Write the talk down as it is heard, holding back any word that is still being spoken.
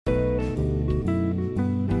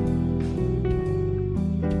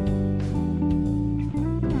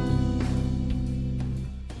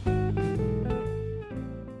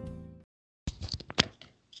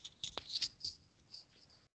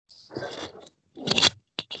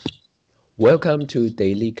Welcome to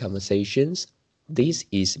Daily Conversations. This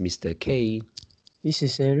is Mr. K. This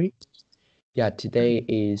is Eric. Yeah, today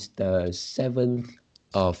is the 7th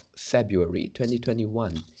of February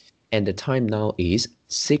 2021, and the time now is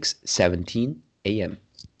 6:17 a.m.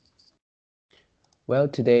 Well,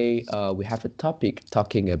 today we have a topic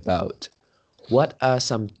talking about what are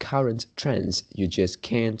some current trends you just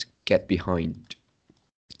can't get behind.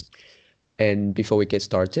 And before we get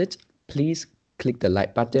started, please click the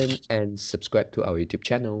like button and subscribe to our YouTube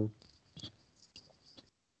channel.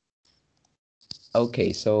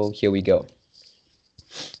 Okay, so here we go.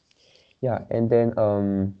 Yeah, and then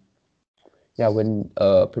when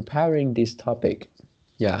preparing this topic,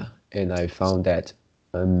 and I found that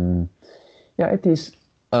um yeah,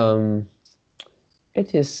 um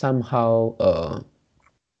it is somehow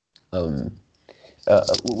um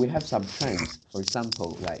we have some trends. For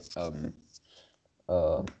example, like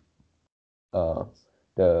uh uh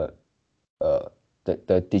the uh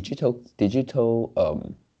the digital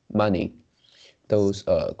money, those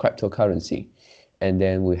cryptocurrency, and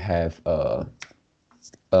then we have um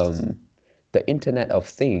the Internet of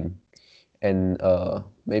Thing, and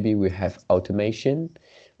maybe we have automation,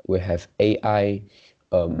 we have AI,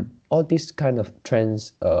 all these kind of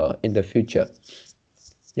trends in the future.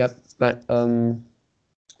 Yep, but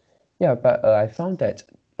I found that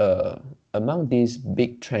uh, among these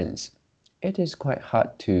big trends, it is quite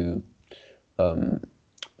hard to um,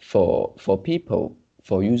 for people,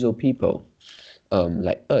 for usual people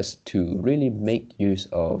like us to really make use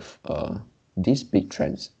of these big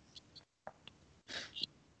trends.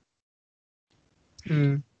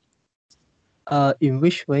 Mm. In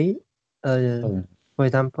which way? Um, For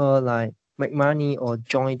example, like make money or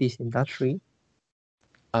join this industry.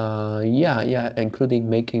 yeah, including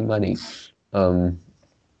making money. Um,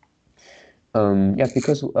 yeah,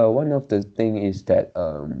 because one of the thing is that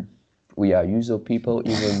we are usual people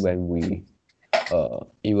even when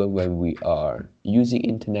we are using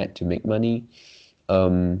internet to make money.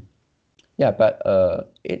 Um, yeah, but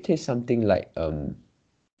it is something like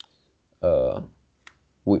uh,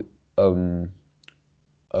 we um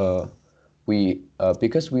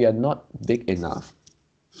because we are not big enough.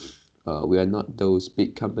 We are not those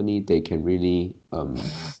big company. They can really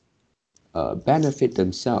benefit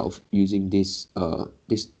themselves using this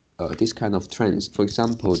kind of trends. For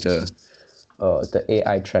example, the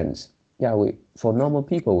AI trends. Yeah, we for normal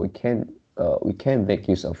people we can make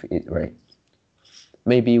use of it, right?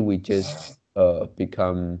 Maybe we just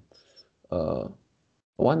become uh,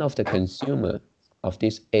 one of the consumer of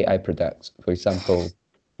these AI products. For example,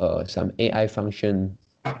 some AI function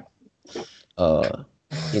uh,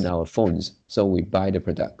 in our phones, so we buy the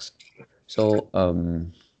products. So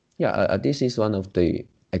this is one of the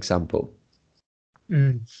example.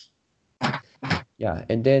 Mm. Yeah,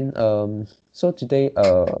 and then so today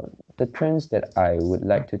the trends that I would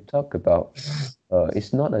like to talk about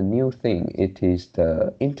is not a new thing. It is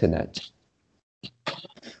the internet.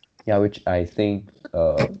 Yeah, which I think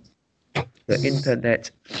the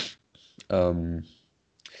internet um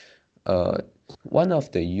uh one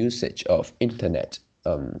of the usage of internet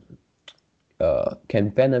can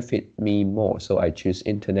benefit me more. So I choose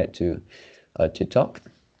internet to talk.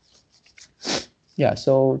 Yeah,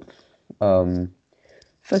 so um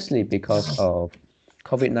firstly because of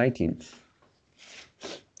COVID-19.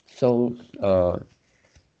 So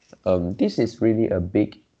this is really a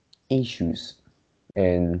big issues,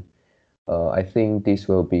 and I think this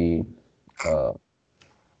will be uh,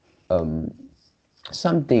 um,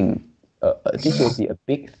 something. This will be a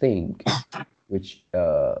big thing, which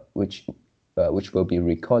will be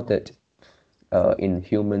recorded in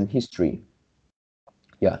human history.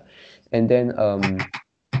 Yeah, and then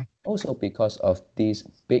also because of this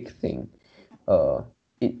big thing, uh,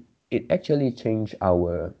 it it actually changed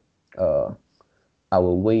uh,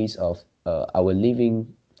 our ways of our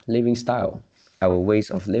living style, our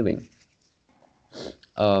ways of living.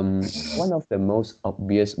 One of the most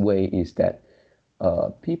obvious way is that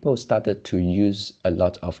people started to use a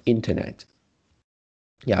lot of internet.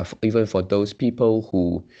 Yeah, even for those people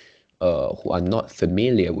who are not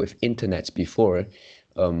familiar with internet before,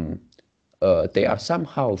 um, they are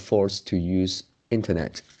somehow forced to use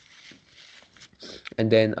internet.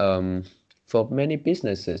 And then for many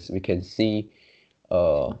businesses, we can see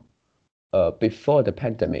uh, before the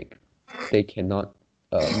pandemic, they cannot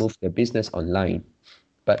move their business online.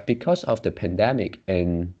 But because of the pandemic,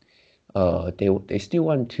 and they still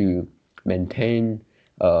want to maintain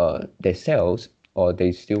their sales, or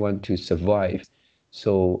they still want to survive,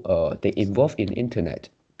 so they involve in internet.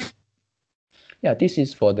 Yeah, this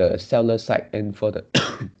is for the seller side, and for the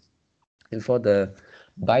and for the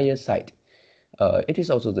buyer side. it is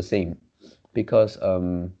also the same because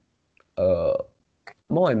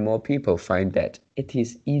more and more people find that it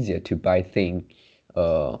is easier to buy things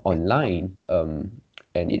online, and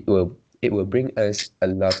it will bring us a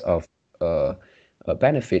lot of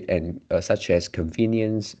benefit and such as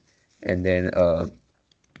convenience, and then uh,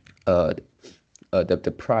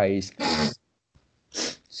 the price.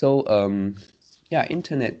 So yeah,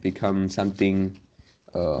 internet becomes something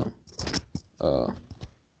uh, uh,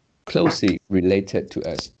 closely related to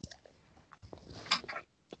us.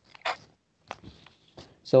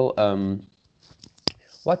 So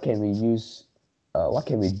what can we use? What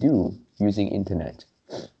can we do using internet?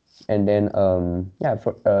 And then yeah,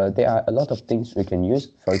 there are a lot of things we can use.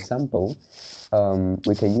 For example,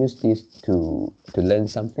 we can use this to learn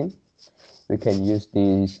something. We can use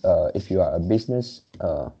this if you are a business.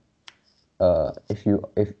 If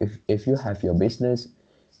you have your business,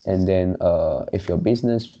 and then if your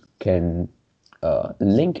business can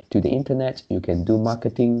link to the internet, you can do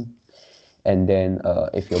marketing. And then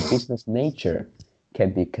if your business nature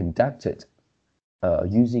can be conducted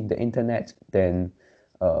using the internet, then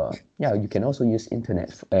yeah, you can also use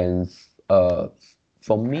internet. And uh,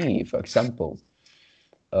 for me, for example,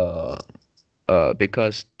 uh,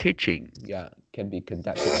 because teaching, yeah, can be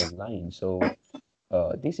conducted online, so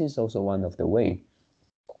this is also one of the way.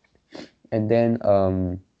 And then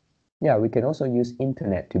yeah, we can also use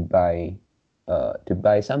internet to buy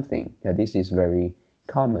something. Yeah, this is very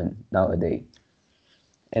common nowadays.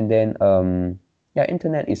 And then yeah,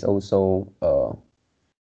 internet is also uh,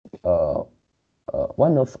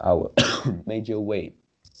 one of our major way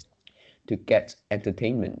to get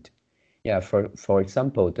entertainment. Yeah, for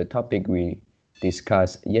example, the topic we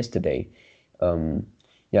discussed yesterday,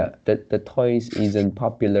 yeah, the toys isn't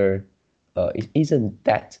popular, it isn't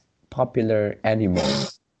that popular anymore,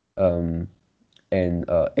 um, and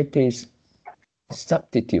it is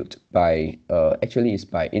substitute by actually is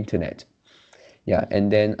by internet. Yeah,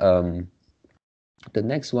 and then the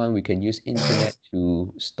next one, we can use internet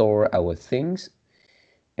to store our things.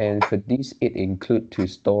 And for this, it include to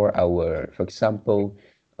store our, for example,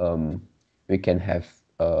 we can have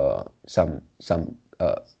some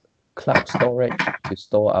cloud storage to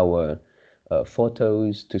store our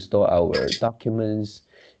photos, to store our documents,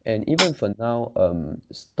 and even for now,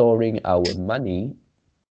 storing our money.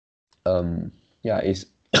 Yeah,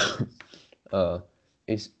 uh,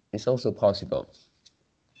 is also possible.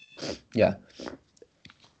 Yeah,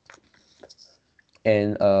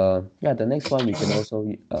 and yeah, the next one, we can also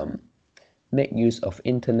make use of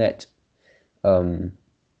internet um,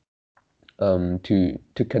 to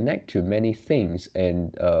connect to many things,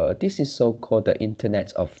 and this is so-called the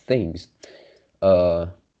Internet of Things. Uh,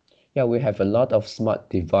 yeah, we have a lot of smart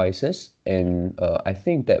devices, and I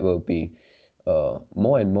think that will be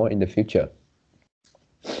more and more in the future.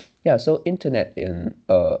 Yeah, so internet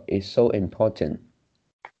is so important,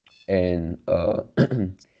 and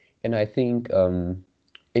and I think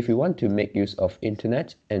if we want to make use of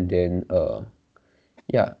internet, and then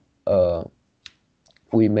yeah, uh,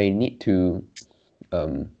 we may need to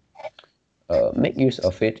um, make use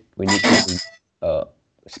of it. We need to uh,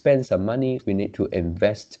 spend some money. We need to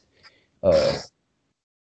invest uh,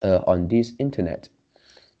 on this internet.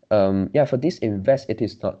 Yeah, for this invest, it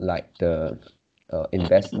is not like the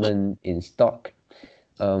investment in stock.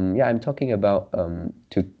 Yeah, I'm talking about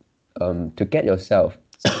to get yourself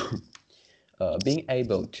being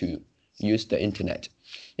able to use the internet.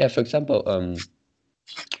 Yeah, for example,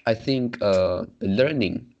 I think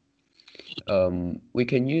learning, we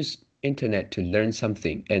can use internet to learn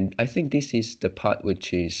something, and I think this is the part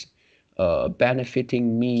which is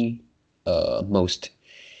benefiting me most.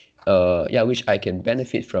 Yeah, which I can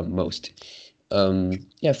benefit from most.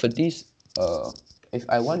 Yeah, for this, if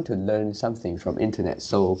I want to learn something from internet,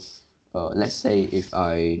 so let's say if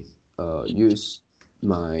I use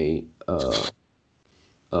my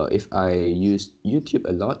if I use YouTube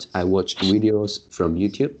a lot, I watch videos from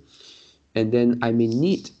YouTube, and then I may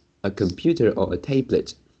need a computer or a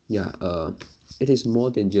tablet. Yeah, it is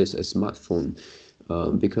more than just a smartphone,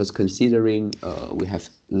 because considering we have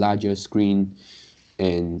larger screen,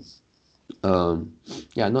 and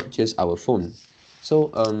yeah, not just our phone.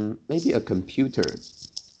 So maybe a computer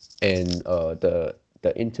and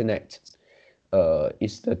the internet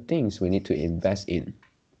is the things we need to invest in.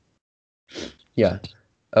 Yeah.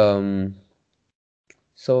 Um,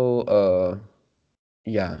 so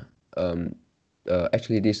yeah. Um,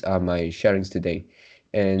 Actually, these are my sharings today,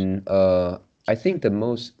 and I think the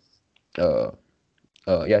most uh,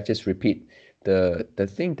 yeah, just repeat the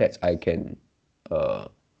thing that I can uh,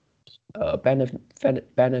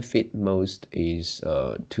 benefit most is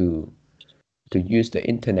use the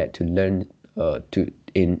internet to learn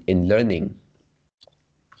in learning.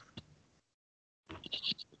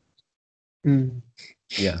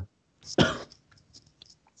 Yeah.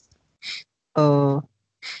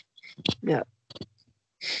 Yeah.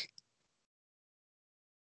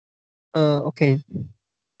 Okay.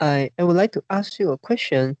 I would like to ask you a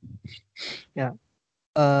question. Yeah.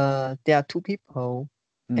 There are two people,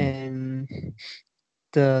 and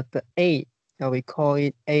the A, we call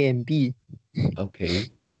it A and B. Okay.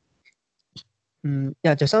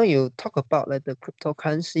 Yeah, just now you talk about like the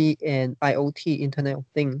cryptocurrency and IoT, Internet of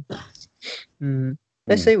Things.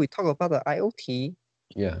 Let's say we talk about the IoT.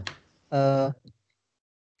 Yeah.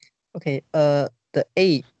 Okay. The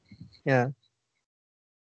A. Yeah.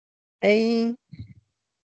 A.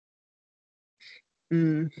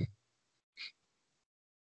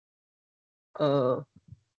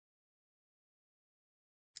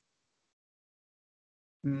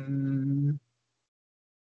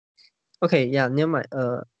 Okay. Yeah. Near my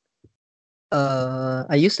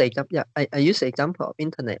I use the example. Yeah. I use the example of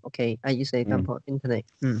internet. Okay. I use the example of internet.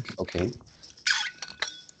 Okay.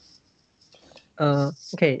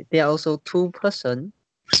 Okay. There are also two person,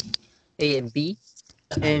 A and B,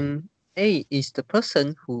 and A is the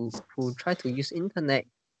person who try to use internet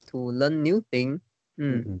to learn new thing,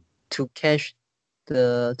 to catch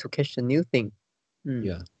the new thing,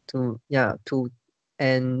 Yeah. to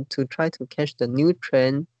try to catch the new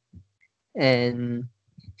trend, and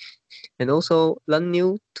also learn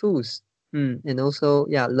new tools, and also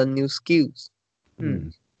learn new skills.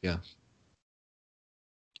 Yeah.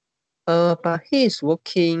 But he is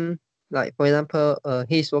working, like for example,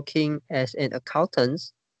 he is working as an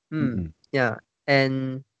accountant. Yeah,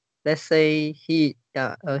 and let's say he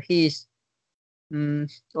is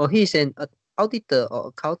or he's an auditor or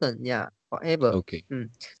accountant. Yeah, whatever. Okay.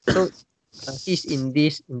 So he's in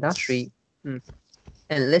this industry.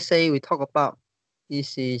 And let's say we talk about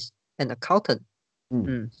this is an accountant.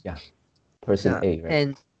 Yeah. Person A, right?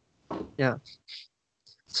 And yeah.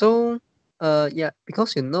 So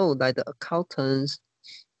because like the accountants,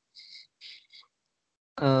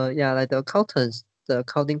 like the accountants, the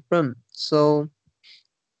accounting firm. So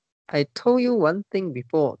I told you one thing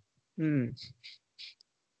before.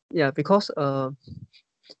 Yeah, because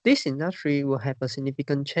this industry will have a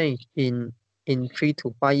significant change in 3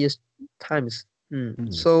 to 5 years times.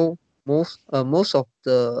 So most of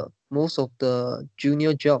the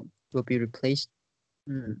junior job will be replaced.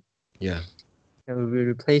 Yeah. It will be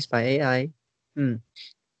replaced by AI.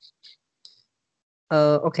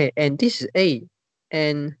 Okay, and this is A,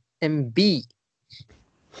 and B.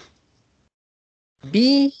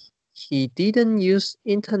 B, he didn't use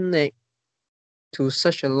internet to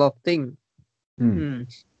search a lot of things.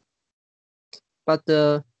 But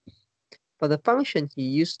the function he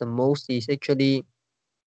used the most is actually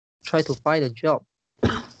try to find a job,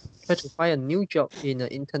 try to find a new job in an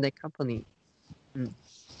internet company.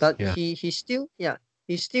 But he still an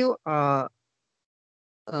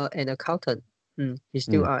accountant. He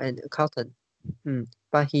still are an accountant.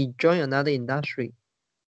 But he joined another industry.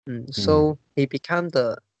 So he become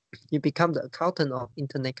the accountant of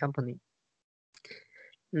internet company.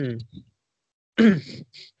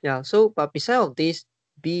 Yeah. So, but besides of this,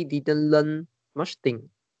 B didn't learn much thing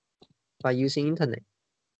by using internet.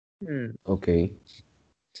 Okay.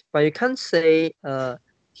 But you can't say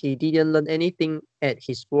he didn't learn anything at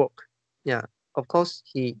his work. Yeah. Of course,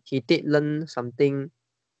 he did learn something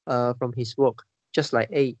from his work, just like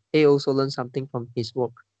A. A also learned something from his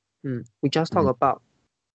work. We just talk about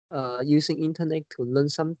using internet to learn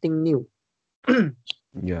something new.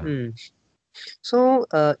 Yeah. So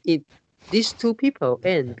if these two people,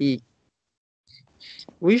 A and B,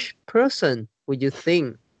 which person would you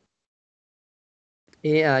think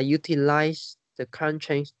utilize the current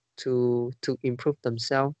change to improve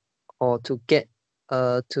themselves, or to get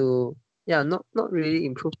not really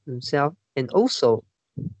improve themselves, and also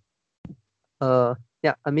not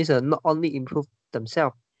only improve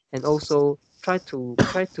themselves, and also try to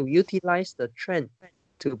utilize the trend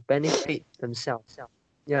to benefit themselves.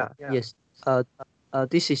 Yes.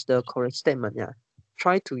 This is the correct statement.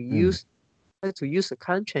 Try to use the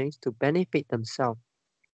current change to benefit themselves.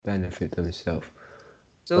 Benefit themselves.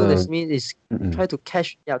 So this means is try to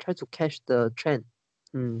catch the trend.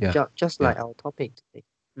 Just like our topic today.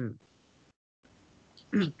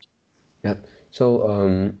 Yeah.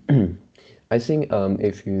 So I think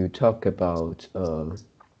if you talk about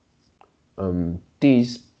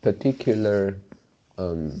this particular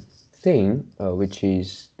thing, which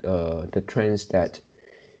is the trends that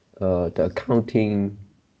the accounting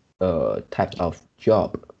type of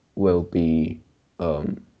job will be,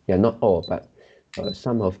 not all, but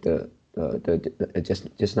some of the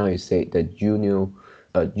just now you say the junior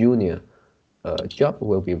job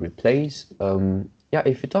will be replaced. Yeah,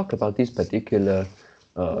 if you talk about this particular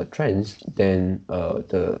trends, then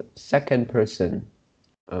the second person,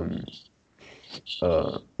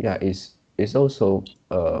 yeah, is also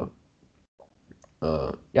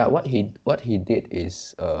yeah, what he did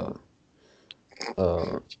is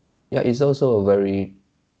yeah, it's also a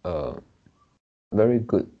uh, very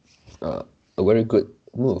good uh, a very good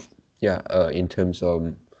move. Yeah, in terms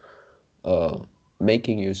of uh,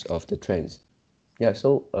 making use of the trends. Yeah,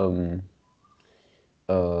 so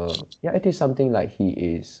yeah, it is something like he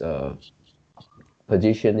is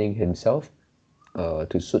positioning himself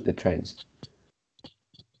to suit the trends.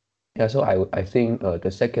 Yeah, so I think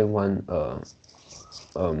the second one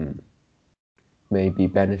um, maybe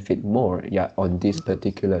benefit more, yeah, on this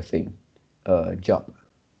particular thing, job.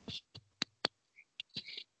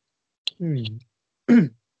 Mm.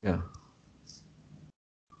 Yeah.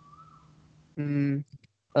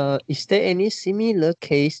 Is there any similar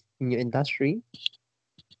case in your industry?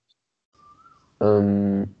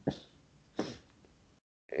 Um,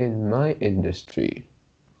 in my industry,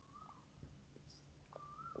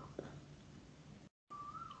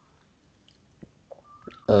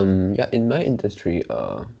 yeah, in my industry,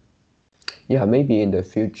 yeah, maybe in the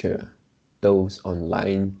future, those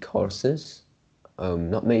online courses,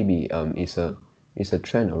 not maybe, it's a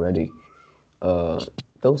trend already. Uh,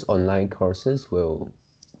 those online courses will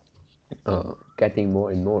getting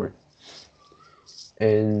more and more,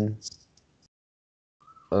 and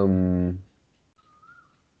um,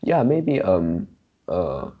 yeah, maybe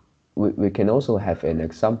we can also have an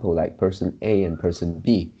example like person A and person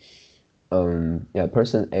B. Yeah,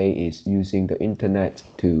 person A is using the internet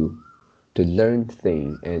to learn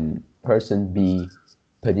things, and person B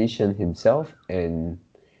position himself and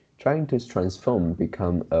trying to transform,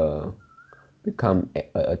 become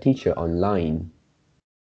a teacher online,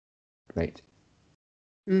 right?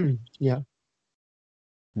 Yeah.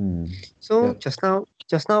 Hmm. So Yeah.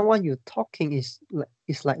 just now what you're talking is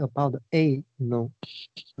like about the A, you know.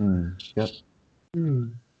 Yep.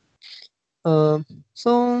 Mm. Um.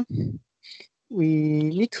 So we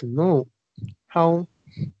need to know how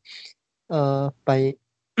by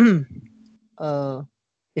uh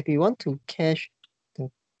if we want to catch the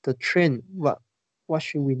the trend, what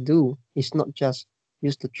should we do? It's not just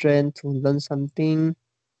use the trend to learn something,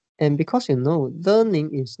 and because you know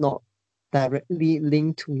learning is not directly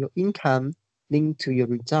linked to your income, linked to your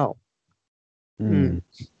result. Hmm. Mm,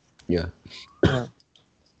 Yeah. yeah.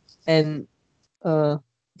 And uh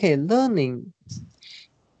okay, learning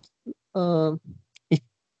uh if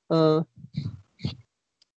uh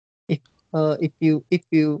if if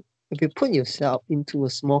you put yourself into a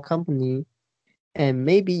small company, and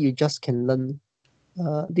maybe you just can learn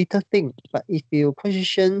little thing, but if you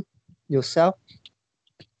position yourself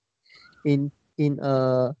in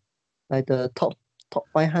like the top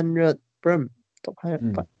 500 firm,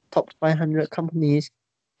 Hmm. top 500 companies,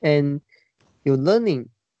 and you're learning,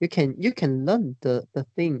 you can learn the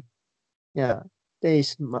thing. Yeah, there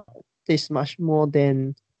is much more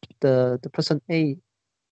than the person A,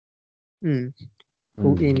 mm,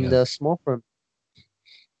 who Hmm. in Yeah. the small firm.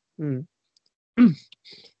 Mm.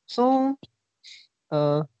 So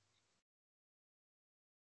uh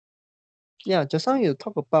yeah, just now you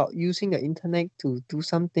talk about using the internet to do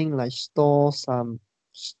something like store some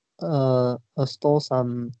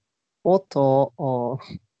photo,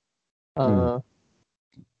 Hmm.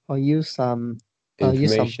 uh use some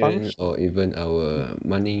Information function, or even our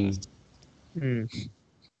money. mm,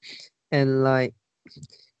 and like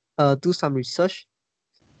do some research.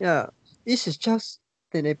 Yeah, this is just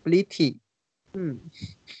an ability. Mm.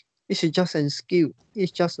 This is just a skill.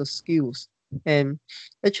 It's just a skills. And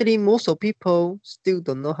actually most of people still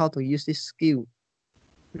don't know how to use this skill.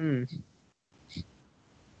 Mm.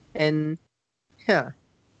 And yeah,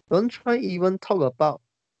 don't try even talk about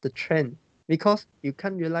the trend, because you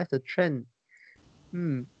can't realize the trend.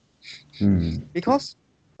 Hmm. Hmm. Because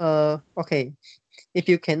okay, if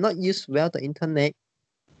you cannot use well the internet,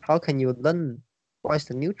 how can you learn what is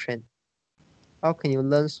the new trend? How can you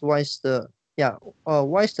learn what is the yeah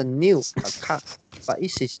what is the new cut? But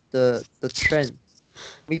this is the trend.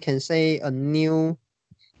 We can say mm,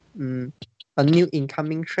 a new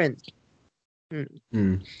incoming trend. Hmm.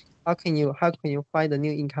 Hmm. How can you find the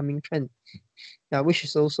new incoming trend? Yeah, which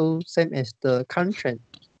is also same as the current trend.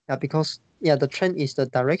 Yeah, because yeah, the trend is the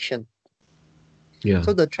direction. Yeah.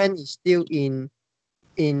 So the trend is still in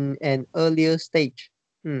an earlier stage.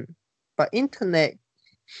 Hmm. But internet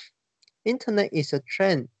is a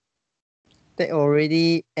trend that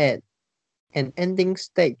already at an ending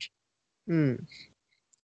stage. You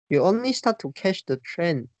only start to catch the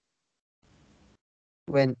trend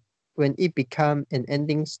when it become an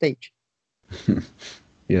ending stage.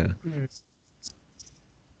 Yeah.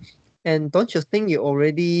 And don't you think you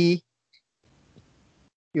already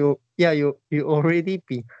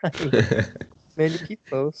behind many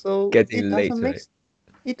people? So Getting late, right?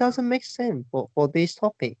 it doesn't make sense for this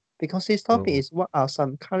topic, because this topic Oh. is what are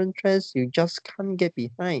some current trends you just can't get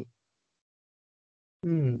behind.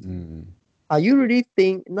 Are you really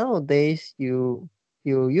think nowadays you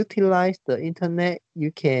utilize the internet,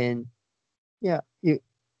 you can you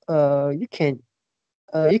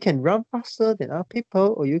can run faster than other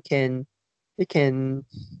people, or you can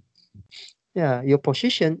your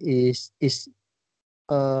position is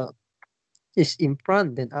in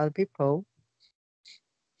front than other people?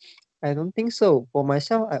 I don't think so. For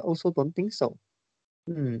myself, I also don't think so.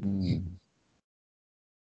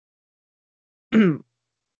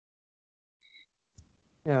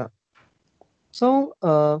 Yeah. So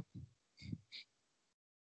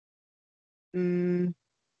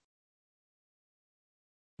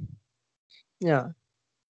yeah.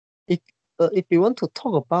 If you want to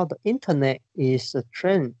talk about the internet is a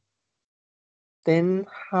trend, then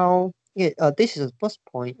how? This is the first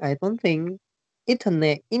point. I don't think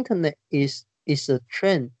internet is a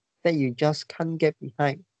trend that you just can't get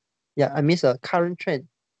behind. Yeah, I mean a current trend.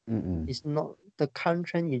 It's not the current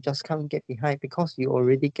trend you just can't get behind, because you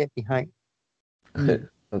already get behind.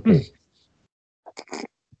 Okay.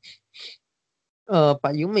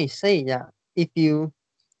 But you may say, yeah,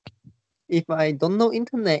 if I don't know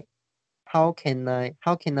internet, how can I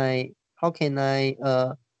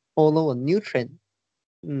follow a new trend?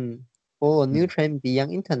 Follow a new trend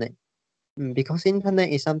beyond internet. Because internet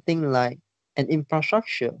is something like an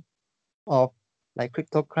infrastructure of like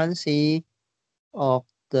cryptocurrency, of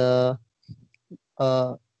the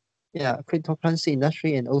cryptocurrency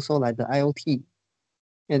industry, and also like the IoT,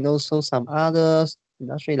 and also some others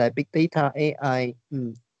industry like big data, AI.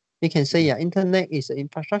 You can say, yeah, internet is an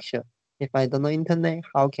infrastructure. If I don't know internet,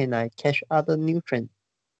 how can I catch other new trend?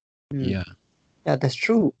 Yeah. Yeah, that's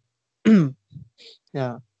true.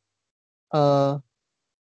 Yeah. Uh,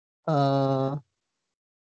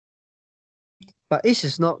 but it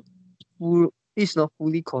is not it's not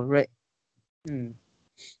fully correct.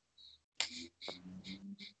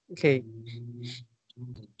 Okay.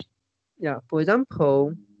 Yeah. For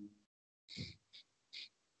example,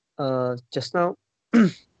 just now,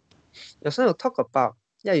 just now you talk about,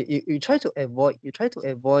 yeah, you try to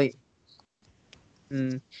avoid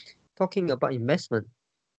talking about investment.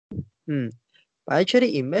 But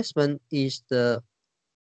actually, investment is the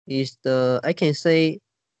I can say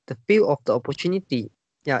the field of the opportunity.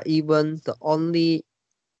 Yeah, even the only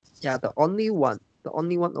one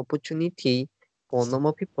opportunity for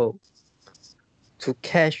normal people to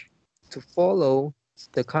catch, to follow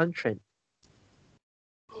the current trend.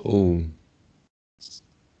 Oh.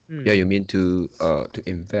 Yeah, you mean to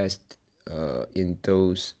invest in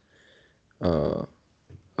those uh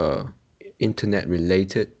internet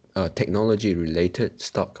related technology related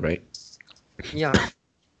stock, right? Yeah.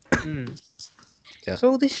 Yeah.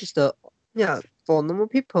 So this is the for normal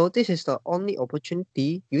people, this is the only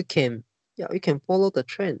opportunity you can follow the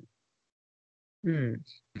trend.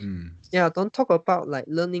 Yeah, don't talk about like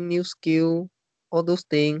learning new skill, all those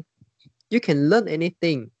things. You can learn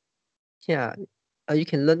anything. Yeah, you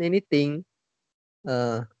can learn anything.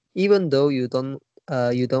 Even though you don't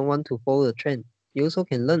want to follow the trend, you also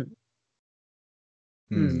can learn.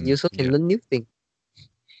 You also can Yeah. learn new thing.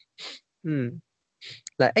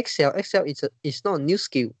 Like Excel is not a new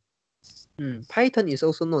skill. Python is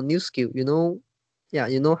also not a new skill. You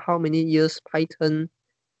know how many years Python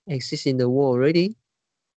exists in the world already?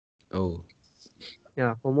 Oh,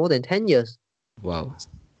 Yeah, for more than 10 years. wow.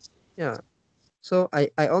 Yeah. So I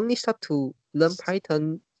only start to learn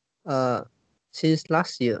Python since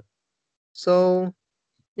last year. So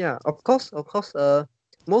yeah, of course,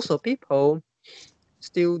 most of people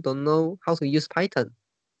still don't know how to use Python.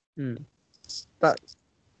 But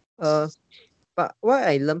uh, but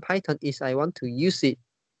why I learn Python is I want to use it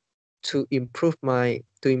to improve my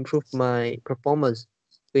performance,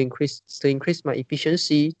 to increase my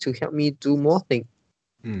efficiency, to help me do more things.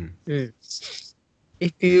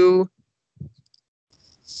 If you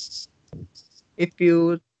if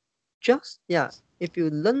you just if you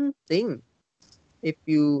learn thing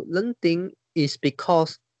is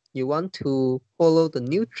because you want to follow the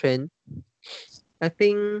new trend, I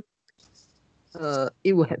think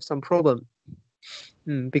it will have some problem.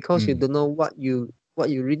 Because you don't know what you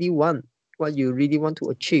really want, what you really want to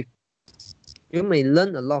achieve. You may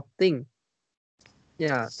learn a lot of things,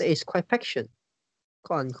 Yeah, that is quite fiction,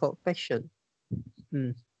 quote unquote fiction.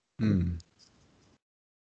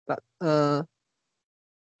 But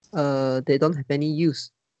they don't have any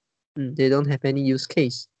use. They don't have any use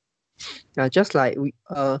case. Just like we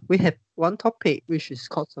have one topic which is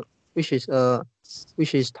called which is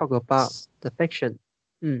talk about the fiction.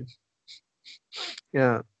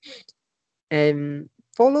 Yeah, and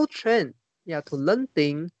follow trend. Yeah, to learn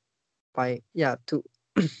thing by to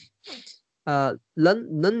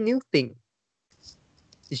learn new thing.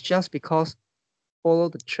 It's just because follow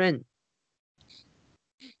the trend.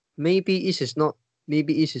 Maybe it is not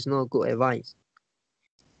good advice.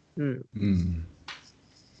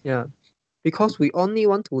 Yeah, because we only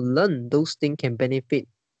want to learn those things can benefit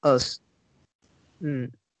us.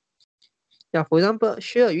 Yeah, for example,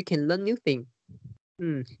 sure, you can learn new thing.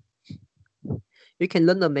 You can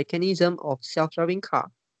learn the mechanism of self-driving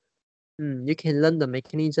car. You can learn the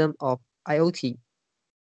mechanism of IoT.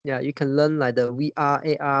 Yeah, you can learn like the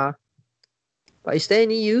VR, AR. But is there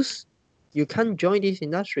any use? You can't join this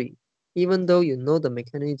industry, even though you know the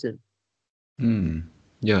mechanism.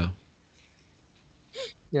 Yeah.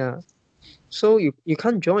 Yeah. So you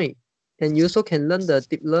can't join. And you also can learn the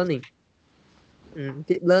deep learning.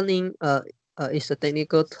 Deep learning is a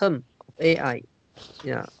technical term of AI.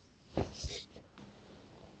 Yeah.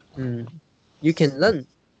 You can learn.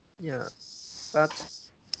 Yeah. But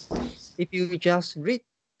if you just read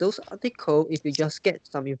those articles, if you just get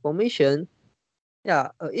some information,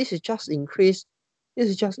 it is just increase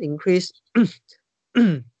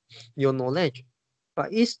your knowledge,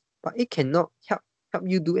 but it cannot help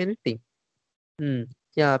you do anything.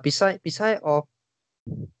 Beside of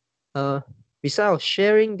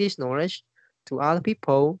sharing this knowledge to other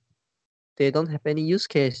people, they don't have any use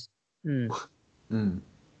case.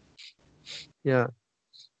 Yeah.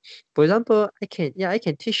 For example, I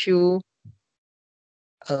can teach you.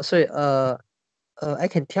 I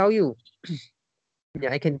can tell you.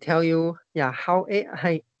 I can tell you. How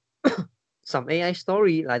AI, some AI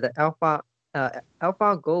story like the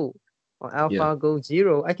AlphaGo or AlphaGo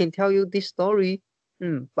Zero. I can tell you this story.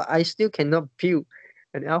 But I still cannot build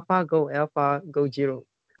an AlphaGo Zero.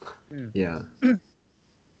 Yeah.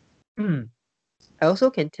 I also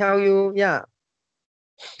can tell you,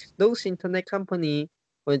 those internet company,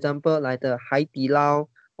 for example, like the Haidilao,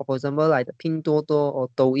 or for example, like the Pinduoduo or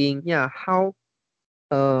Douyin, how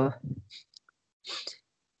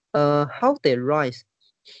they rise,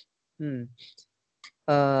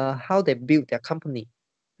 how they build their company,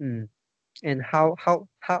 and how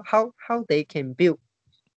they can build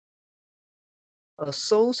a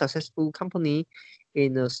so successful company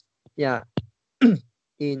in a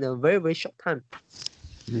in a very very short time.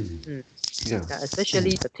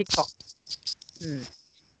 Especially the TikTok.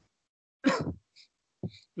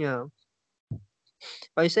 Yeah.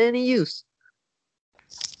 But is there any use?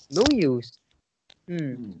 No use.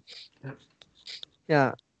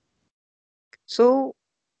 Yeah. So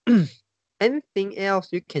anything else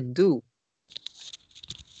you can do,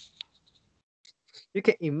 you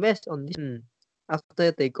can invest on this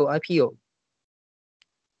after they go IPO.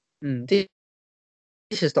 This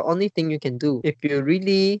is the only thing you can do if you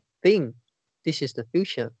really think this is the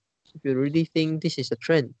future. If you really think this is a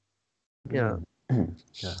trend. Yeah.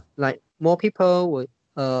 Like more people will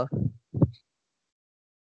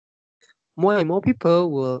more and more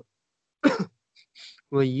people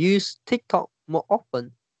will use TikTok more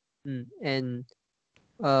often. And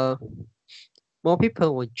more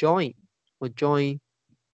people will join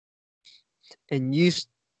and use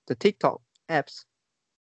the TikTok apps.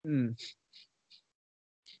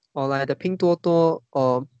 Or like the Pinduoduo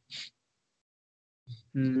or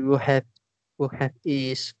will have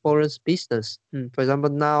is foreign business. For example,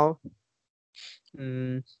 now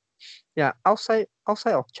outside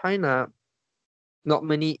of China, not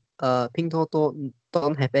many Pinduoduo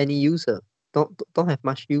don't have any user, don't have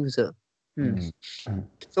much user.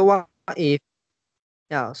 So what if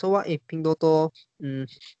Pinduoduo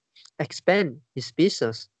expand his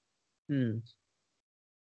business?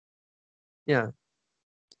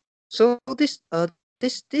 So this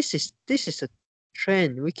is a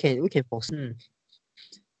trend we can foresee.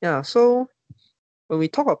 So when we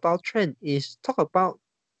talk about trend, is talk about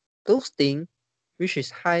those things which is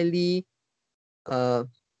highly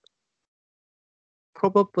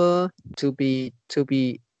probable to be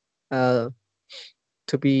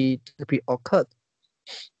occurred,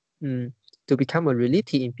 to become a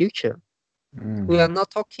reality in future. We are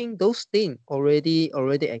not talking those things already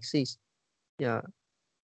exist. Yeah.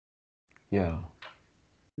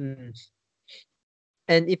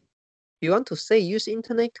 And if you want to say use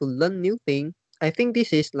internet to learn new thing, I think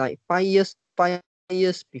this is like 5 years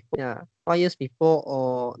years before, 5 years before,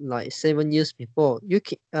 or like 7 years before, you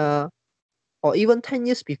can or even 10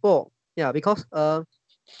 years before, because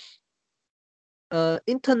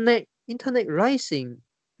internet rising,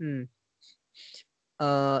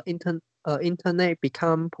 internet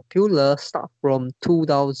become popular start from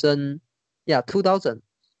 2000, 2000,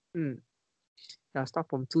 start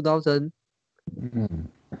from 2000.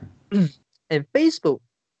 And Facebook,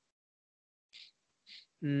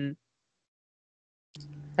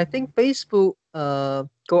 I think Facebook go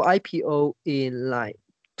IPO in like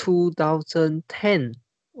 2010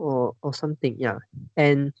 or something,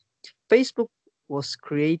 and Facebook was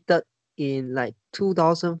created in like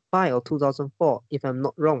 2005 or 2004, if I'm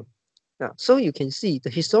not wrong. So you can see the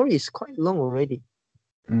history is quite long already.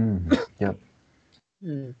 Yep.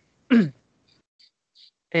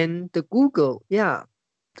 And the Google,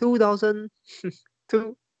 2000,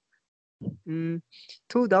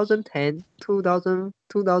 2010, 2000,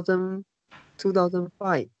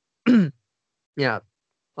 2005,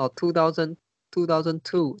 or 2000,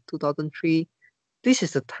 2002, 2003. This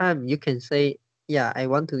is the time you can say, I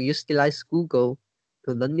want to utilize Google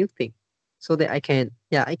to learn new things, so that I can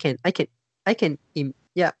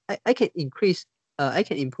increase, I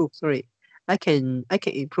can improve, I can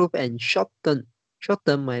improve and shorten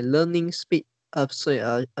my learning speed.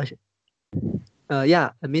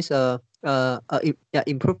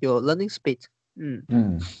 Improve your learning speed.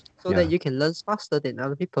 So that you can learn faster than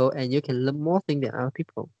other people, and you can learn more things than other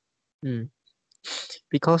people.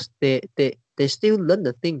 Because they still learn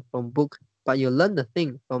the thing from book, but you learn the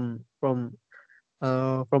thing from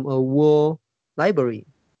a world library,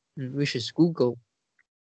 which is Google.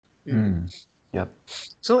 Yep.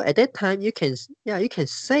 So at that time you can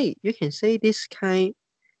say this kind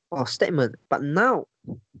of statement. But now,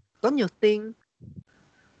 don't you think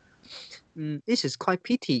this is quite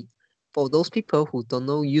pity for those people who don't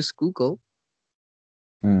know use Google?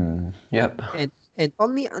 Yep. And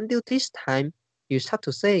only until this time you start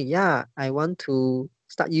to say, I want to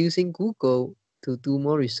start using Google to do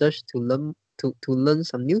more research, to learn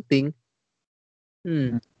some new thing.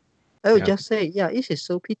 I would just say, it is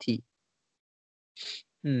so pity.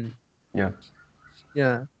 Yeah.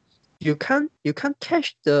 You can't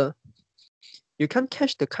catch the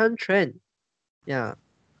current trend.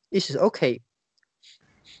 It is okay.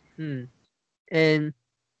 And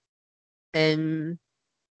when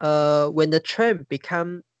the trend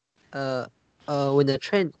become when the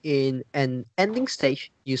trend in an ending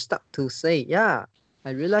stage, you start to say, I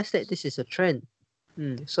realize that this is a trend.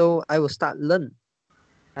 So I will start learn.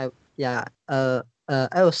 I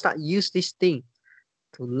will start use this thing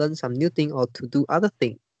to learn some new thing or to do other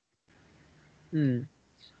thing.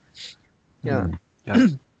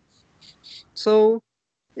 So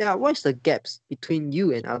what's the gaps between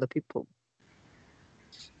you and other people?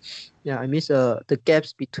 I mean the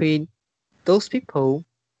gaps between those people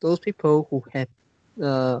who have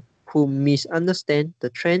who misunderstand the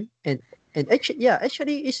trend, and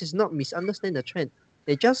actually this is not misunderstand the trend.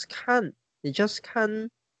 They just can't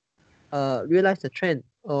realize the trend,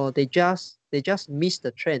 or they just miss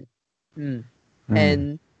the trend.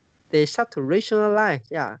 And they start to rationalize,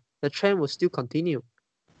 the trend will still continue.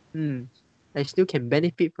 I still can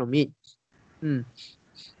benefit from it.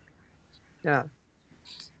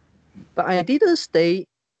 But I didn't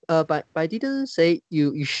say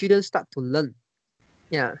you shouldn't start to learn.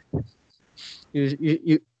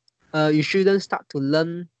 You shouldn't start to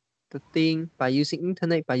learn the thing by using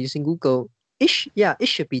internet, by using Google. It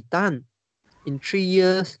should be done in 3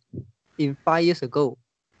 years, in 5 years ago.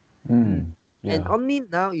 And only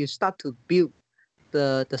now you start to build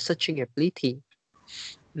the searching ability.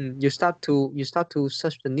 You start to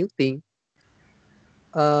search the new thing.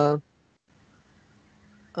 How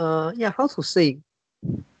to say?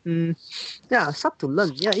 Start to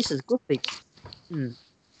learn. It's a good thing.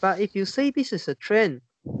 But if you say this is a trend,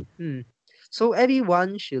 so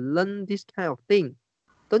everyone should learn this kind of thing,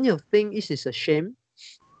 don't you think this is a shame?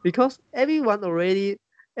 Because everyone already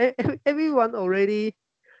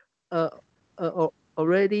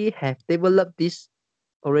already have developed this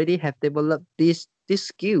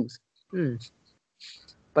skills.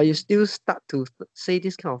 But you still start to say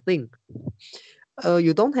this kind of thing.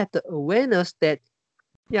 You don't have the awareness that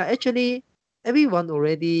actually everyone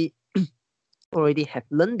already have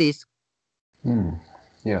learned this.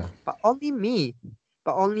 But only me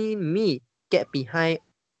get behind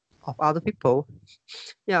of other people.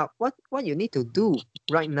 What you need to do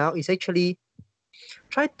right now is actually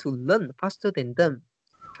try to learn faster than them.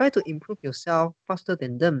 Try to improve yourself faster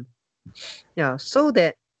than them. So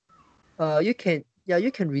that you can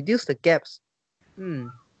reduce the gaps.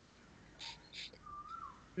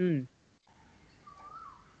 Mm.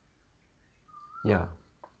 Yeah.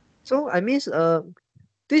 So I mean,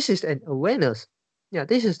 this is an awareness. Yeah,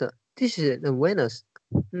 this is an awareness.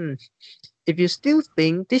 Mm. If you still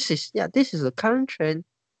think this is a current trend,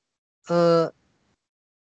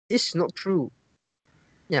 it's not true.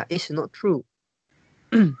 Yeah, it's not true.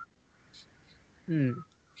 Mm.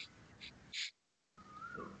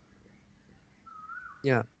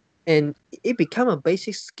 Yeah, and it become a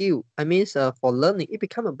basic skill. I mean, for learning, it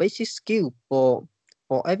become a basic skill for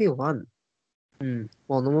everyone.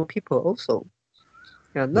 For normal people also.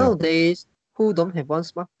 Yeah, Yeah. nowadays, who don't have one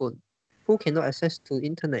smartphone, who cannot access to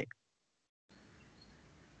internet?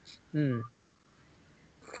 Mm.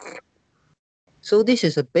 So this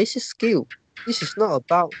is a basic skill. This is not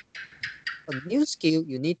about a new skill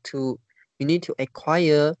you need to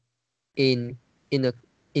acquire in in a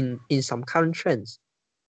in some current trends.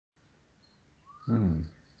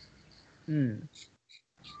 Hmm.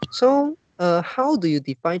 So how do you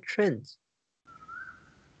define trends?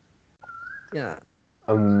 Yeah.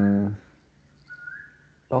 Um.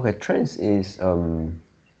 Okay. Trends is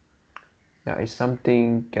yeah, it's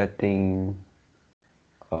something getting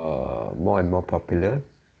more and more popular.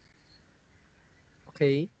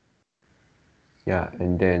 Okay. Yeah,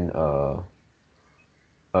 and then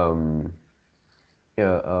um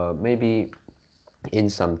yeah maybe in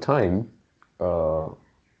some time uh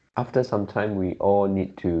after some time we all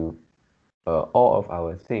need to all of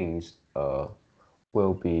our things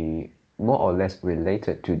will be more or less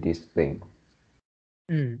related to this thing.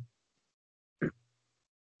 Mm.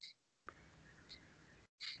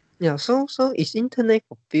 Yeah. So is internet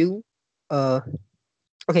fulfill?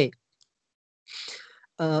 Okay.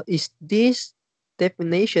 Is this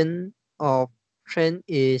definition of trend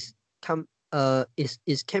is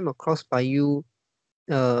came across by you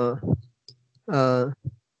uh uh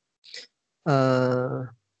uh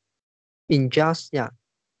in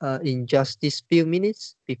just these few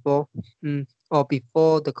minutes before or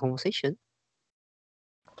before the conversation?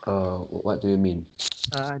 What do you mean?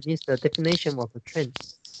 I mean the definition of the trend.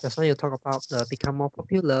 Just now you talk about become more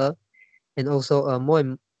popular, and also more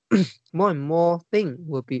and more thing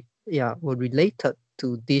will be will related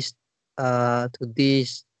to this uh to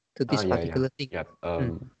this to Ah, this yeah, yeah, particular thing. yeah.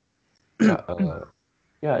 Mm.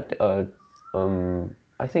 Yeah, yeah.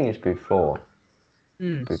 I think it's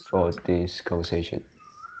Mm. before this conversation.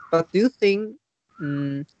 But do you think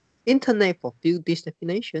internet fulfill this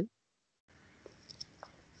definition?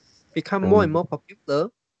 Become more and Um, more popular?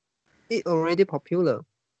 It already popular.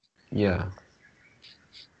 yeah.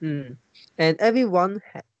 Mm. And everyone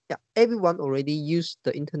already use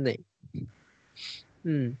the internet.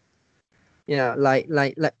 Mm. Yeah, like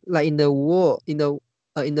in the world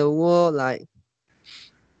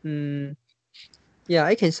mm, yeah,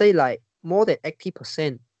 I can say like more than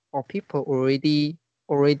 80% of people already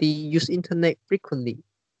use internet frequently,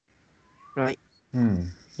 right?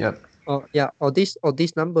 Yep. Or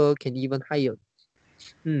this number can even higher.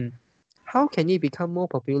 Mm. How can it become more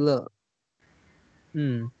popular?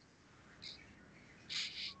 Mm.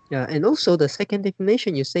 Yeah, and also the second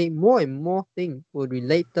definition, you say more and more things were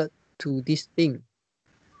related to this thing.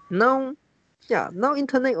 Now, now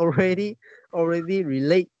internet already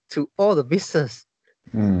relate to all the business.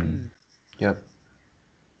 Mm. Yep.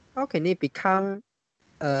 How can it become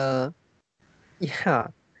uh yeah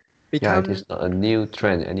Yeah, it become is not a new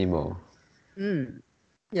trend anymore. mm,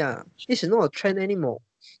 yeah, this is not a trend anymore.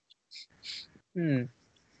 Mm.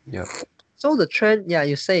 Yep. So the trend,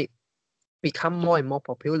 you say become more and more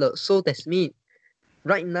popular. So that's mean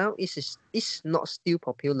right now it's not still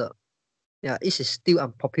popular. Yeah, it is still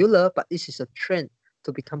unpopular, but this is a trend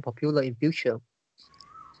to become popular in future.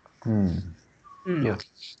 Mm. Yeah.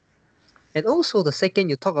 And also the second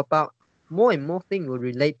you talk about more and more things were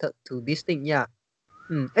related to this thing. Yeah.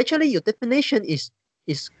 Actually, your definition is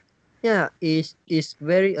is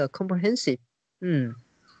very comprehensive. Mm.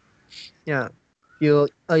 Yeah. Your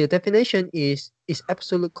definition is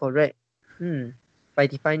absolute correct. Mm. By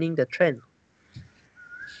defining the trend.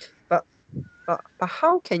 But but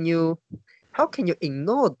how can you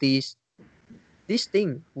ignore this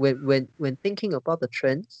thing when thinking about the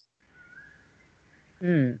trends?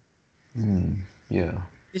 Mm. Yeah.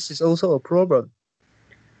 This is also a problem.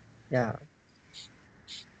 Yeah.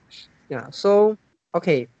 Yeah. So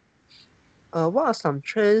okay. What are some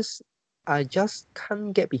trends I just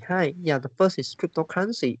can't get behind? Yeah, the first is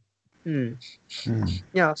cryptocurrency. Hmm.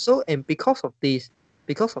 Yeah, so and because of this,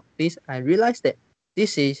 I realized that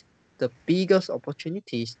this is the biggest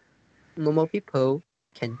opportunities normal people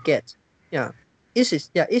can get. Yeah. This is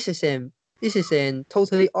an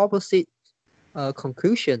totally opposite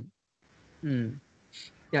conclusion. Hmm.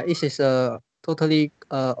 Yeah, this is a totally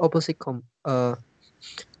opposite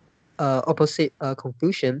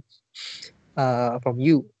conclusion from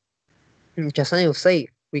you. Just like you say,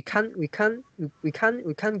 we can't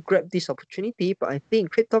grab this opportunity, but I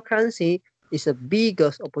think cryptocurrency is the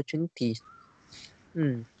biggest opportunity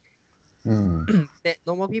that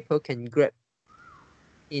normal people can grab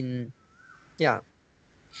in. Yeah,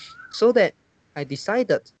 so that I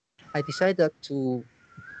decided to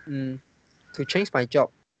change my job,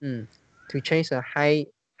 to change a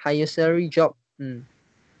higher salary job, and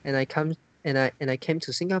I came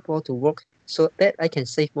to Singapore to work so that I can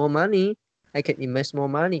save more money, I can invest more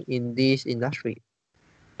money in this industry.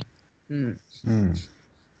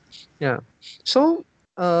 Yeah. So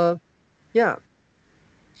yeah,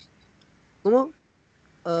 normal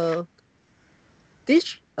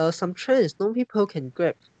this some trends no people can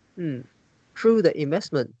grab through the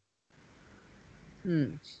investment.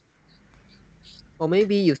 Or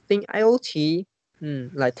maybe you think IoT,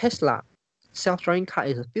 like Tesla, self-driving car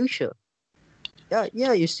is the future.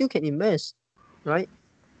 Yeah, you still can invest, right?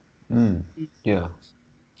 Yeah.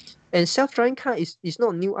 And self-driving car is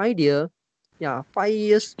not a new idea. Yeah, 5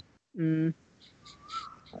 years.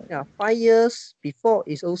 Yeah, 5 years before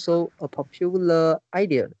is also a popular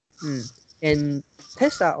idea. And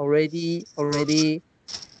Tesla already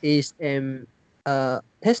is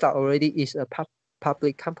Tesla already is a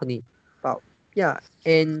public company. But yeah,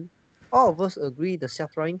 and all of us agree the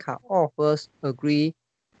self-driving car. All of us agree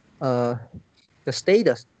the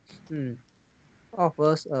status. All of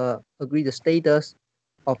us agree the status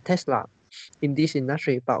of Tesla in this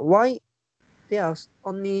industry. But why there are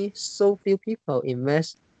only so few people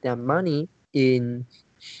invest their money in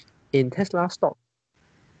Tesla stock?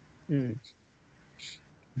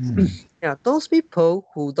 Yeah, those people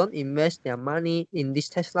who don't invest their money in this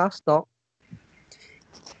Tesla stock,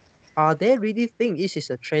 are they really think this is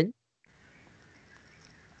a trend?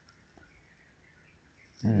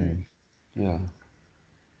 Yeah.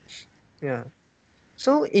 Yeah.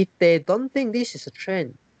 So if they don't think this is a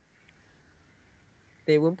trend,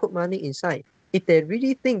 they won't put money inside. If they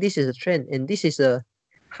really think this is a trend and this is a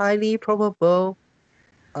highly probable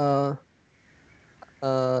uh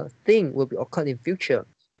thing will be occurred in future,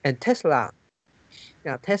 and Tesla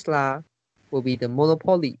will be the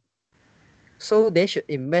monopoly. So they should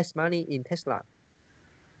invest money in Tesla.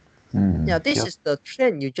 Yeah, this Yep. is the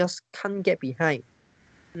trend you just can't get behind.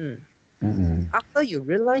 After you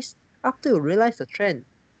realize the trend,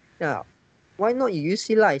 yeah, why not you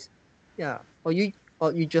utilize? Yeah, or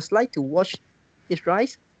you just like to watch it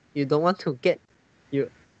rise. You don't want to get you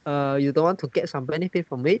don't want to get some benefit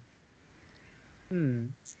from it.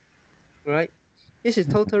 Right? This is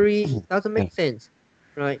totally doesn't Yeah. make sense,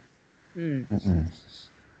 right?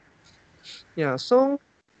 Yeah. So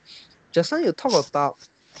just now you talk about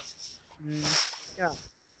yeah,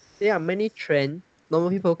 there are many trends normal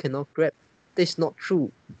people cannot grab. That's not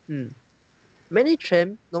true. Many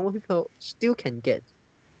trends normal people still can get.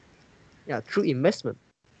 Yeah, through investment.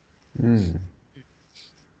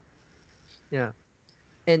 Yeah,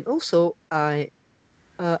 and also I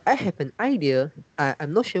have an idea.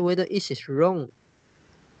 I'm not sure whether it is wrong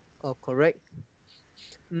or correct.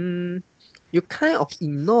 You kind of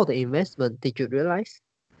ignore the investment. Did you realize?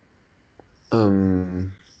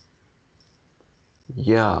 Um.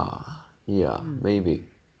 Yeah. Yeah. Mm, Maybe.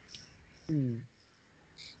 mm,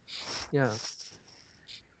 yeah.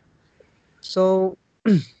 So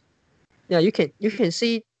yeah, you can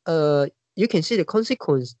see the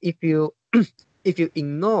consequence if you if you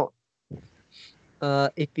ignore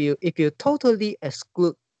if you totally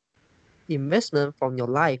exclude investment from your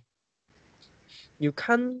life, you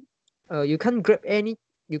can't you can't grab any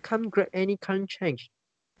current change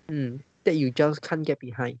that you just can't get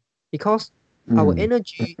behind because our Mm.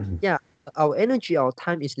 energy, yeah, our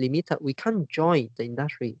time is limited. We can't join the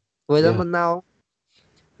industry. For Yeah. example, now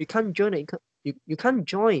you can't join you can't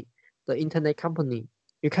join the internet company.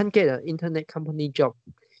 You can't get an internet company job.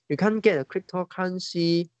 You can't get a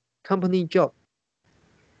cryptocurrency company job.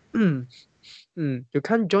 You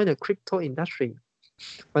can't join the crypto industry.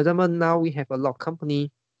 For example, now we have a lot of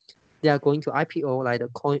company. They are going to IPO like the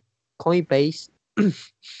Coinbase,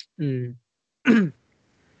 mm,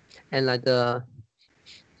 and like the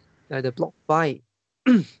BlockFi.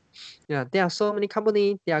 Yeah, there are so many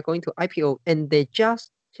companies. They are going to IPO, and they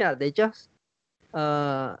just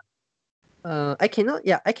uh I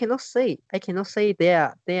cannot say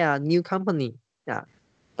they are new company. Yeah,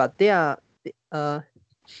 but they are uh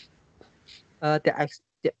their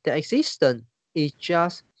existence is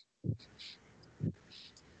just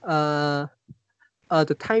uh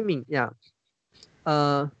the timing. Yeah,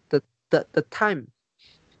 the time.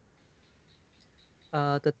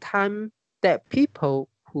 the time that people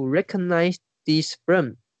who recognize this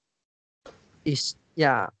firm is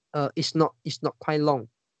it's not quite long.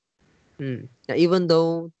 Yeah, even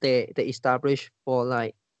though they established for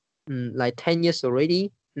like 10 years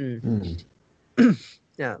already.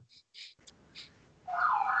 Yeah.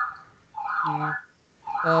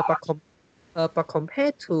 But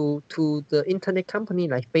compared to the internet company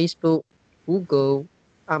like Facebook, Google,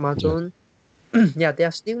 Amazon, yeah, they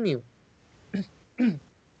are still new.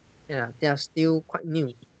 Yeah, they are still quite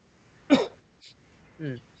new.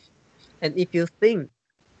 And if you think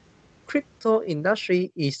crypto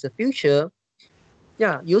industry is the future,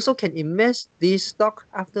 yeah, you also can invest this stock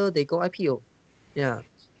after they go IPO. Yeah,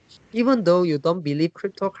 even though you don't believe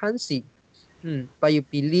cryptocurrency, but you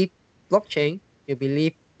believe blockchain, you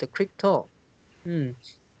believe the crypto, yeah,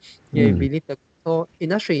 you believe the crypto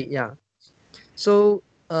industry. Yeah, so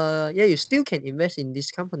yeah, you still can invest in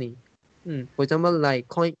this company. For example, like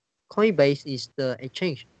Coinbase is the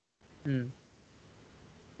exchange. Mm,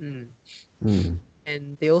 mm.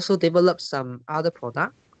 And they also develop some other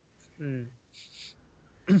product. Mm.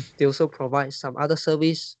 They also provide some other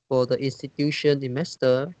service for the institution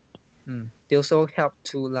investor. They also help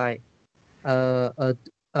to like uh, uh,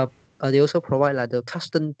 uh, they also provide like the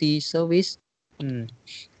custody service. Mm.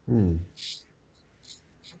 Mm.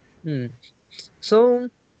 So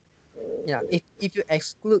yeah, if you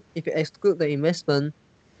exclude the investment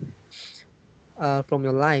from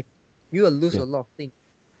your life, you will lose a lot of things.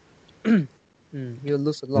 You will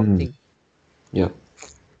lose a lot of things. Yeah.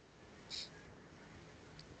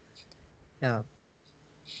 Yeah.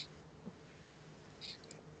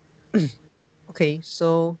 Okay,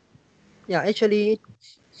 so yeah, actually,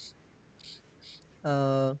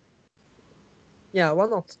 yeah,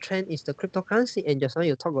 one of the trend is the cryptocurrency, and just now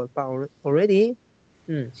you talked about already.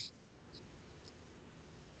 Mm.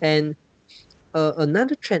 And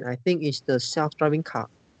another trend I think is the self-driving car.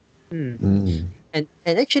 And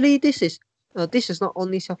actually, this is not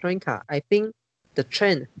only self-driving car. I think the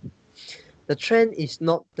trend is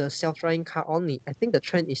not the self-driving car only. I think the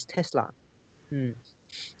trend is Tesla. The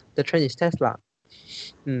trend is Tesla.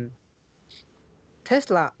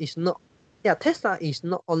 Tesla is not Tesla is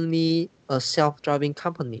not only a self-driving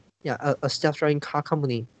company. Yeah, a self-driving car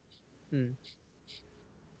company.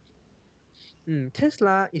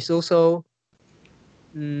 Tesla is also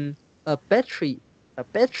a battery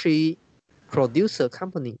producer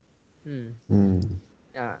company.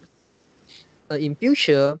 Yeah. In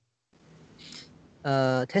future,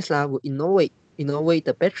 Tesla will innovate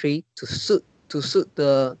the battery to suit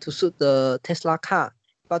the Tesla car.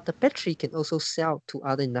 But the battery can also sell to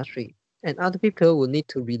other industry, and other people will need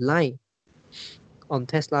to rely on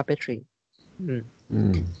Tesla battery.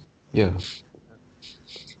 Yeah.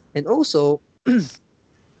 And also,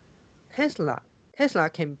 Tesla Tesla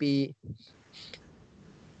can be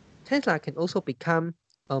Tesla can also become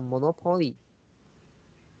a monopoly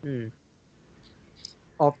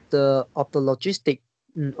of the logistic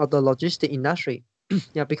industry.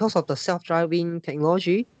 Yeah, because of the self-driving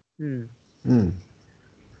technology. And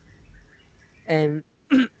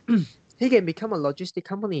he can become a logistic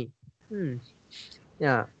company.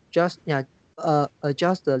 Yeah, just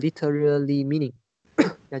the literally meaning.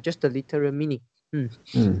 Yeah, just the literal meaning.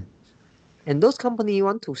 And those company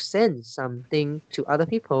want to send something to other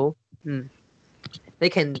people. They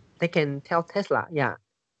can tell Tesla, yeah,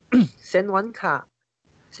 send one car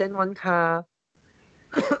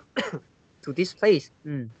to this place.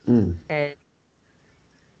 And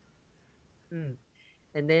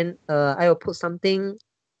and then I will put something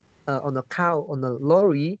on a car, on a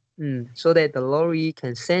lorry, so that the lorry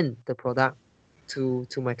can send the product to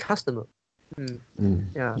my customer.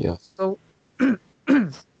 Yeah. Yeah. So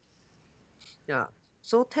yeah.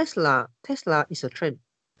 So Tesla is a trend.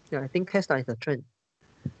 Yeah, I think Tesla is a trend.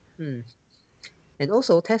 And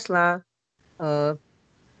also Tesla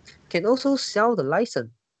can also sell the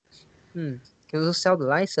license. Can also sell the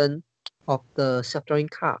license of the self-driving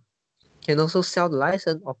car. Can also sell the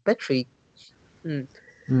license of battery.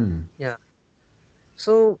 Yeah.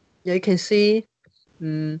 So yeah, you can see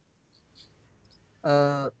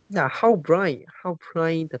how bright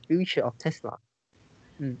the future of Tesla.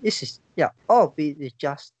 This is all of it is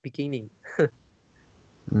just beginning.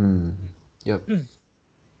 Yep.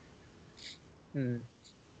 Mm.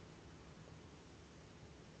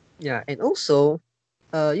 Yeah, and also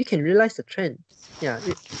you can realize the trend. Yeah,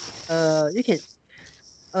 you can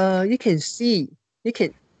you can see you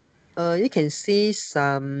can you can see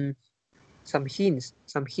some hints.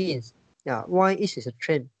 Yeah, why is it a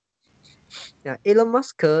trend? Yeah, Elon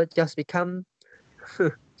Musk just become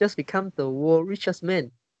the world richest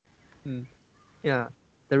man. Yeah,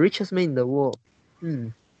 the richest man in the world.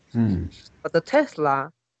 But the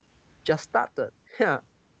Tesla just started. Yeah,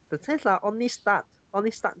 the Tesla only start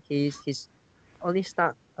his only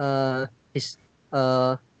start his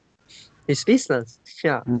uh his business.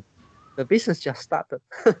 Yeah, Mm. the business just started.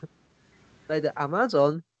 Like the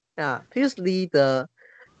Amazon. Yeah, previously the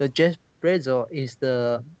Jeff Bezos is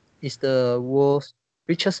the world's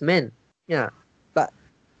richest man. Yeah, but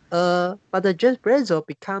but the Jeff Bezos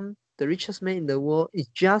become the richest man in the world is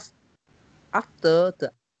just after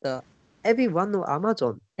the everyone know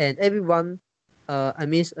Amazon and everyone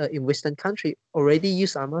in Western country already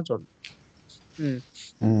use Amazon.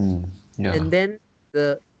 Yeah. And then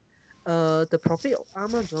the profit of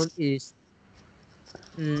Amazon is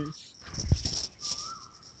mm,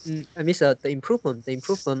 the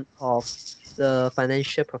improvement of the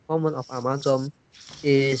financial performance of Amazon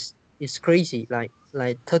is crazy, like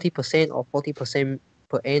 30% or 40%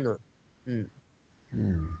 per annum. Mm,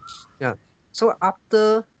 yeah. So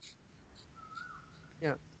after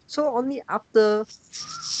yeah, so only after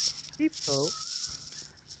people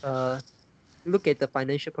uh look at the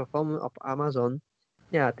financial performance of Amazon,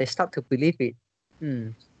 yeah, they start to believe it.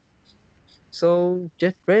 Mm. So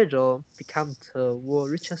Jeff Bezos becomes the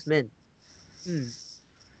world richest man. Mm.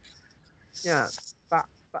 Yeah, but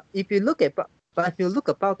if you look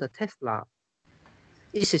about the Tesla,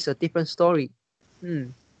 this is a different story.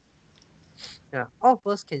 Mm. Yeah, all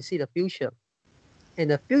of us can see the future, and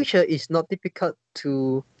the future is not difficult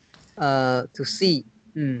to see.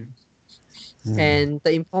 Mm. And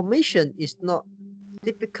the information is not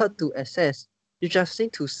difficult to access. You just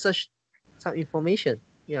need to search some information.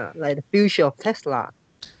 Yeah, like the future of Tesla,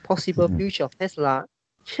 possible future of Tesla.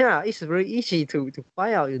 Yeah, it's very easy to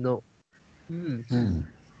find out, you know. Mm.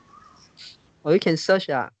 Or you can search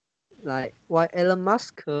like why Elon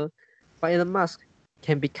Musk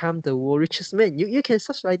can become the world richest man. You can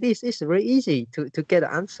search like this. It's very easy to get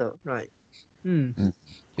the answer, right? Mm.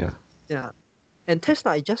 Yeah. Yeah. And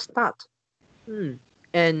Tesla is just start. Mm.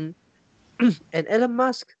 And and Elon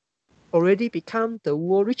Musk already become the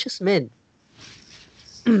world richest man.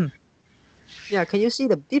 Yeah, can you see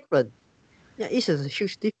the difference? Yeah, it's a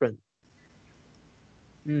huge difference.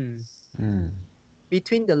 Mm.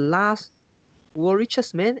 Between the last world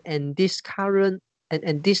richest man and this current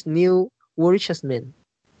and this new world richest man.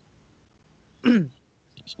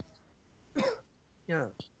 Yeah.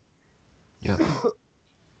 Yeah.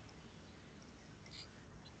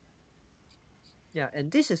 Yeah,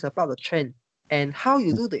 and this is about the trend and how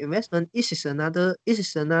you do the investment. This is another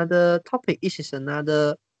topic. This is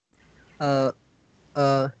another uh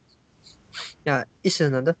uh yeah, it's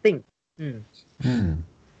another thing. Mm.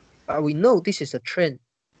 But we know this is a trend.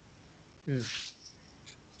 Mm.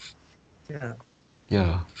 Yeah.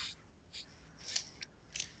 Yeah.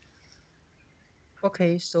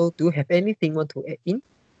 Okay, so do you have anything want to add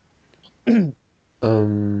in?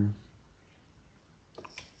 Um.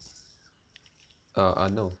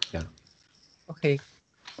 No. Yeah. Okay.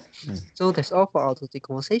 So that's all for our today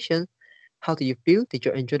conversation. How do you feel? Did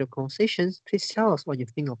you enjoy the conversations? Please tell us what you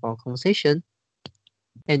think of our conversation.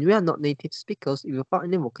 And we are not native speakers. If you found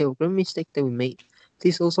any vocabulary mistake that we made,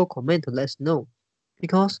 please also comment to let us know.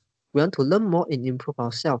 Because we want to learn more and improve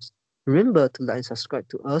ourselves. Remember to like and subscribe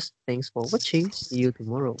to us. Thanks for watching. See you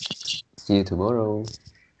tomorrow. See you tomorrow.